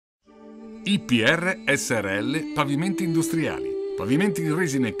IPR SRL Pavimenti Industriali. Pavimenti in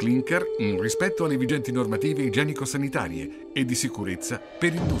resina e clinker in rispetto alle vigenti normative igienico-sanitarie e di sicurezza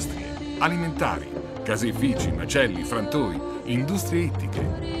per industrie, alimentari, caseifici, macelli, frantoi, industrie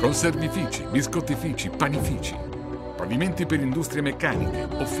ittiche, conservifici, biscottifici, panifici. Pavimenti per industrie meccaniche,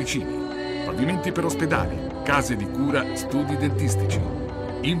 officine. Pavimenti per ospedali, case di cura, studi dentistici.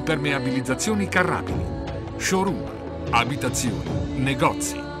 Impermeabilizzazioni carrabili. Showroom, abitazioni,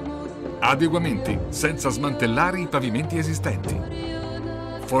 negozi. Adeguamenti senza smantellare i pavimenti esistenti.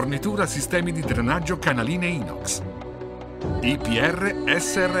 Fornitura sistemi di drenaggio canaline inox. IPR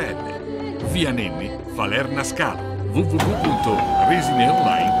SRL. Via Nenni, Falerna Scalo.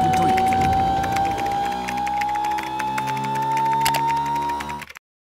 www.resineonline.it